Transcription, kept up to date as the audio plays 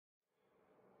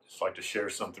just like to share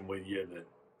something with you that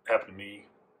happened to me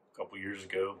a couple years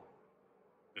ago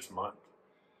this month.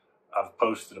 I've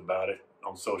posted about it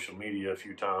on social media a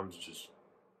few times, just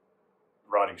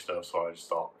writing stuff, so I just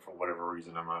thought for whatever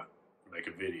reason I might make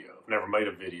a video. I've never made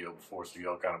a video before, so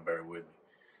y'all kind of bear with me.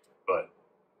 But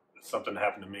something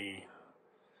happened to me.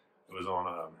 It was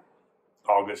on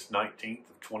August 19th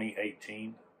of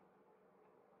 2018.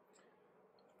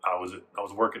 I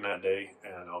was working that day,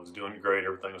 and I was doing great.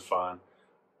 Everything was fine.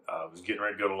 I was getting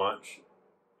ready to go to lunch,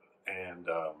 and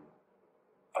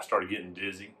I started getting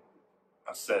dizzy.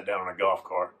 I sat down in a golf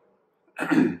cart,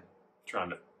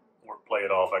 trying to play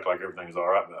it off, act like everything's all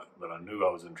right, but I knew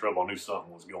I was in trouble. I knew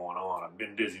something was going on. I've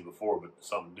been dizzy before, but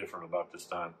something different about this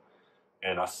time.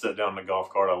 And I sat down in the golf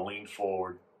cart. I leaned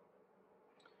forward,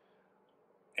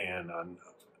 and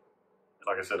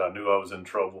like I said, I knew I was in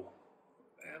trouble.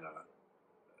 And I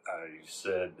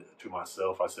said to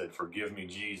myself, I said, "Forgive me,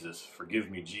 Jesus.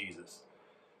 Forgive me, Jesus."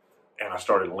 And I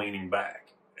started leaning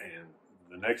back. And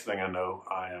the next thing I know,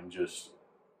 I am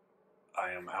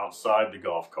outside the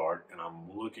golf cart, and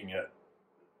I'm looking at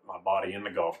my body in the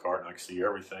golf cart, and I can see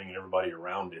everything and everybody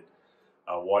around it.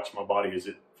 I watch my body as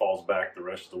it falls back the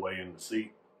rest of the way in the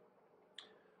seat.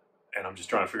 And I'm just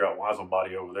trying to figure out, why is my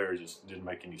body over there? It just didn't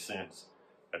make any sense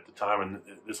at the time. And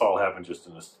this all happened just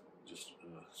in a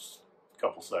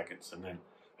couple seconds. And then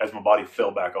as my body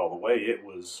fell back all the way, it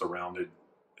was surrounded.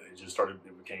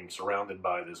 It became surrounded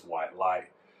by this white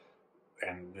light.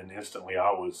 And then instantly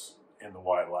I was in the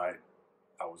white light.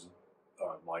 I was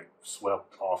like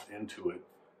swept off into it.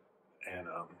 And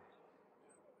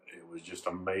it was just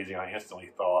amazing. I instantly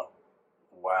thought,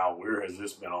 wow, where has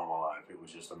this been all my life? It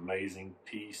was just amazing.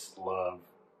 Peace, love.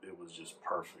 It was just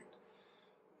perfect.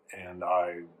 And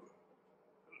I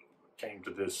came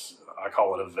to this, I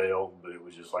call it a veil, but it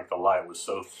was just like the light was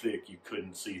so thick you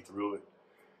couldn't see through it.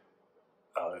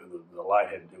 The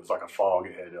light it was like a fog.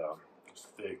 It was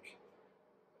thick,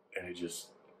 and it was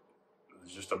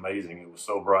just amazing. It was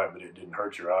so bright, but it didn't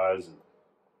hurt your eyes. And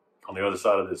on the other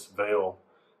side of this veil,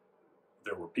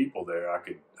 there were people there. I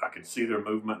could see their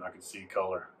movement. I could see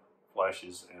color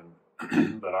flashes, and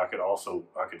but I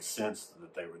could sense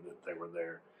that they were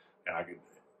there, and I could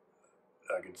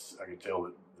tell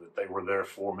that they were there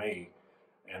for me,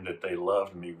 and that they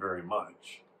loved me very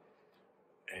much.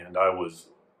 And I was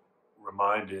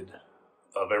reminded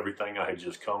of everything I had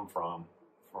just come from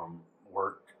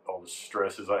work, all the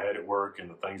stresses I had at work and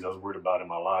the things I was worried about in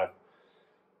my life.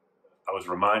 I was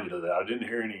reminded of that. I didn't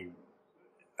hear any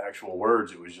actual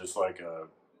words. It was just like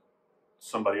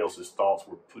somebody else's thoughts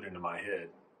were put into my head.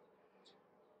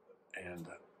 And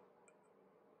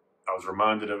I was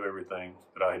reminded of everything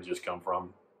that I had just come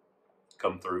through.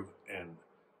 And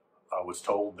I was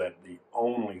told that the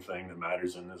only thing that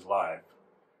matters in this life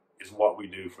is what we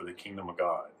do for the kingdom of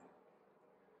God.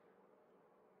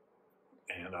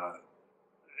 And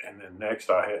then next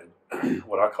I had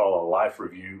what I call a life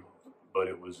review, but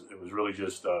it was really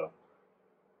just it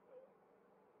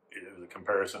was a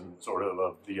comparison sort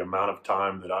of the amount of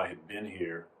time that I had been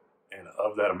here, and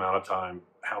of that amount of time,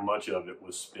 how much of it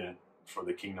was spent for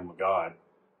the kingdom of God.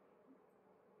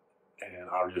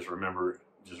 And I just remember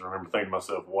thinking to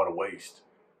myself, what a waste,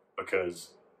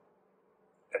 because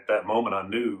at that moment I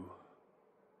knew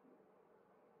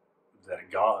that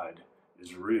God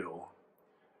is real,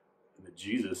 and that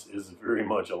Jesus is very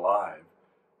much alive,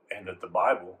 and that the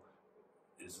Bible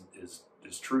is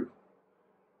true.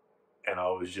 And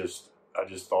I just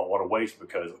thought, what a waste,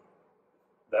 because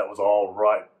that was all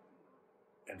right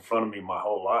in front of me my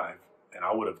whole life, and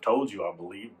I would have told you I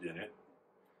believed in it.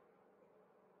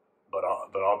 But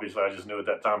obviously, I just knew at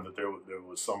that time that there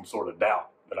was some sort of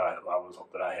doubt that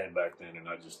I had back then, and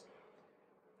I just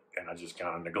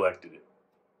kind of neglected it.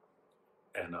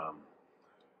 And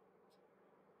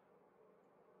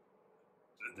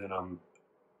then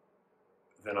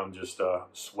I'm just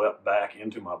swept back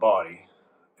into my body,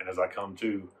 and as I come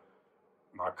to,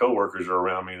 my coworkers are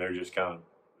around me. They're just kind of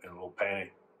in a little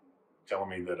panic, telling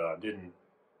me that I didn't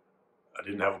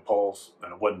have a pulse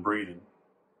and I wasn't breathing.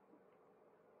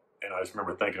 And I just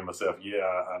remember thinking to myself, yeah,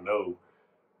 I know,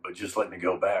 but just let me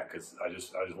go back, because I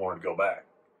just wanted to go back.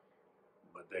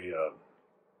 But I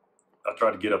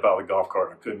tried to get up out of the golf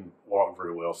cart, and I couldn't walk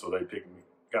very well, so they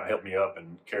kind of helped me up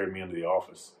and carried me into the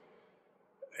office.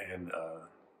 And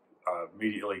I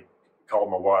immediately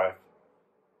called my wife.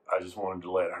 I just wanted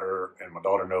to let her and my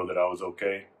daughter know that I was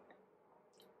okay.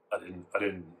 I didn't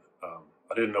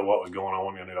know what was going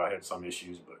on. I knew I had some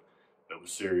issues, but it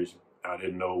was serious. I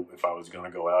didn't know if I was going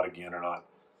to go out again or not.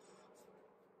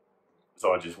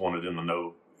 So I just wanted them to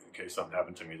know, in case something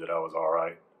happened to me, that I was all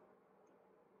right.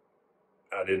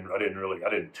 I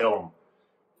didn't tell them,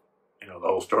 the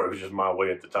whole story. It was just my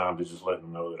way at the time to just let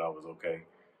them know that I was okay.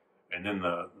 And then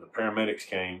the paramedics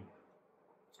came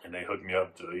and they hooked me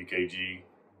up to EKG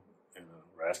and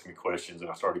were asking me questions, and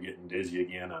I started getting dizzy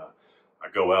again. I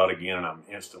go out again and I'm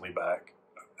instantly back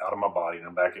out of my body, and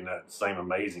I'm back in that same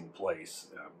amazing place.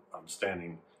 I'm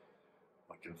standing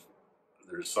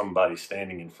there's somebody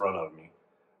standing in front of me.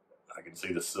 I can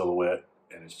see the silhouette,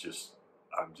 and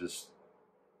I'm just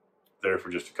there for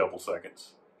just a couple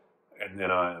seconds. And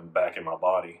then I am back in my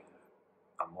body.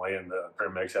 I'm laying, the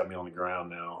paramedics have me on the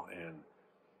ground now, and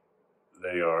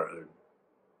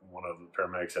one of the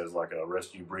paramedics has like a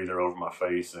rescue breather over my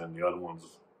face, and the other one's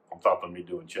on top of me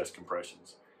doing chest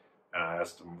compressions. And I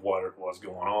asked them what was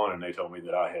going on, and they told me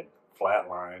that I had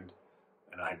flatlined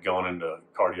and I had gone into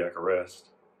cardiac arrest.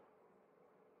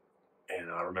 And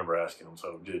I remember asking them,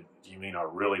 so do you mean I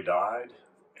really died?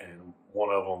 And one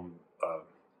of them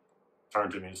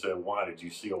turned to me and said, why, did you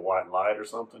see a white light or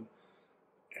something?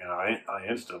 And I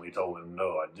instantly told him,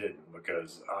 no, I didn't,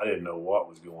 because I didn't know what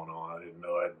was going on. I didn't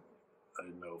know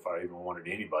if I even wanted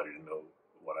anybody to know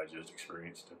what I just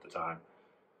experienced at the time.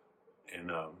 And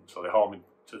so they hauled me,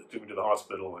 took me to the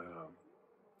hospital, and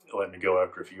let me go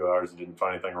after a few hours. And didn't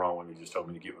find anything wrong with me, just told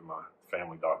me to get with my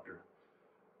family doctor.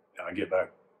 And I get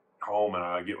back home and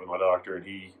I get with my doctor, and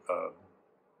he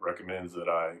recommends that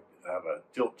I have a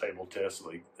tilt table test.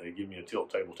 So they give me a tilt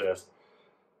table test,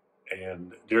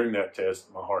 and during that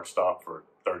test my heart stopped for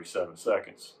 37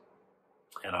 seconds,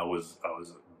 and I was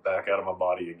back out of my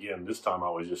body again. This time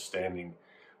I was just standing.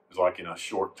 It was like in a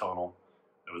short tunnel.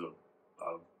 There was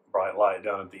a bright light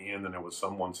down at the end, and there was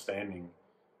someone standing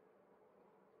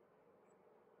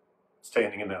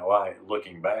in that light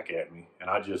looking back at me,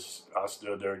 and I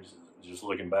stood there just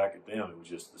looking back at them. It was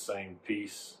just the same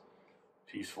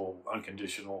peaceful,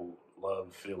 unconditional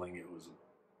love feeling. It was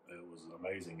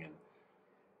amazing. And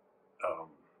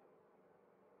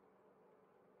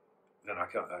then I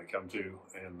come to,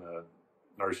 and the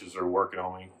nurses are working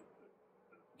on me,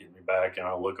 getting me back, and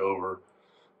I look over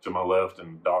to my left,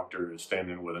 and the doctor is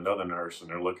standing with another nurse, and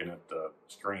they're looking at the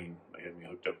screen. They had me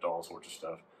hooked up to all sorts of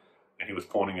stuff, and he was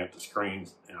pointing at the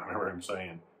screens, and I remember him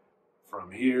saying,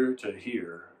 from here to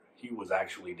here, he was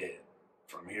actually dead.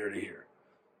 From here to here.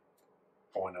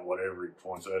 Pointing at whatever he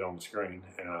points at on the screen.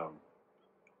 And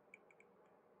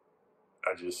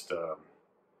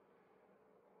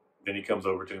then he comes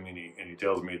over to me, and he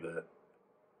tells me that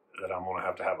I'm going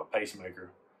to have a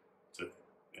pacemaker to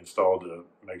install to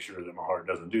make sure that my heart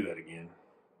doesn't do that again.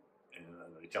 And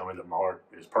they tell me that my heart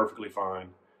is perfectly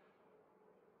fine.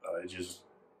 It just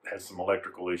has some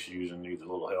electrical issues and needs a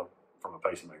little help from a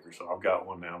pacemaker. So I've got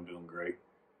one now. I'm doing great.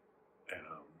 And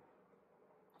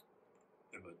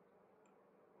but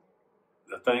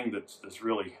the thing that's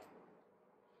really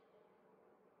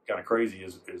kind of crazy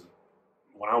is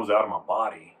when I was out of my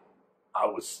body, I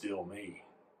was still me.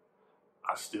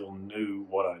 I still knew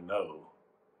what I know.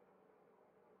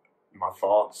 My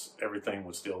thoughts, everything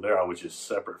was still there. I was just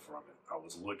separate from it. I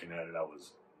was looking at it. I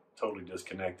was totally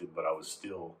disconnected, but I was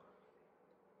still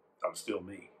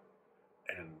me.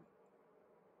 And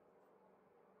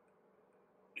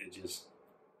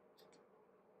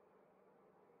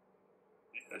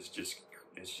it's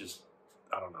just,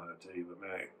 I don't know how to tell you, but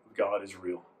man, God is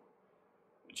real.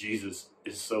 Jesus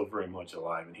is so very much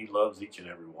alive, and he loves each and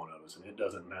every one of us. And it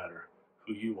doesn't matter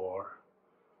who you are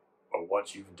or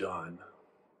what you've done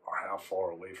or how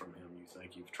far away from him you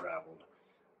think you've traveled.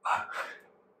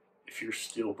 If you're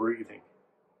still breathing,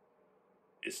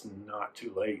 it's not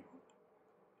too late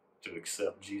to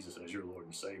accept Jesus as your Lord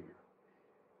and Savior.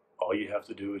 All you have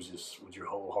to do is just, with your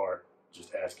whole heart,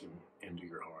 just ask him into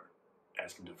your heart.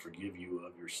 Ask him to forgive you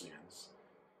of your sins.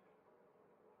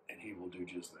 And he will do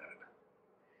just that.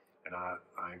 And I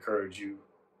encourage you,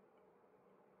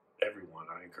 everyone,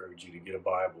 I encourage you to get a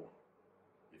Bible.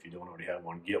 If you don't already have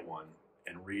one, get one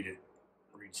and read it.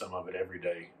 Read some of it every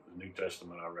day. The New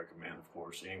Testament I recommend, of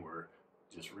course, anywhere.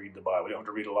 Just read the Bible. You don't have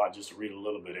to read a lot, just to read a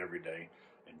little bit every day,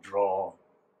 and draw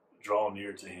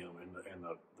near to him. And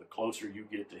the closer you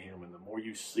get to him, and the more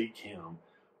you seek him,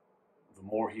 the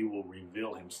more he will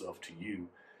reveal himself to you.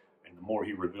 And the more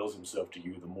he reveals himself to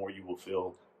you, the more you will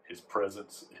feel his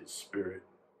presence, his spirit,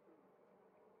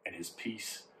 and his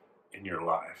peace in your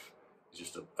life. It's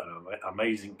just an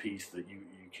amazing peace that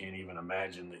you can't even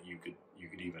imagine that you could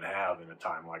even have in a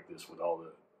time like this, with all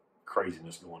the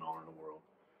craziness going on in the world.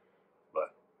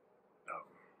 But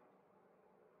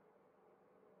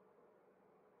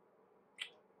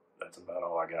that's about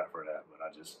all I got for that. But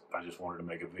I just wanted to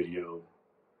make a video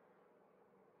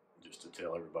just to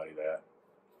tell everybody that.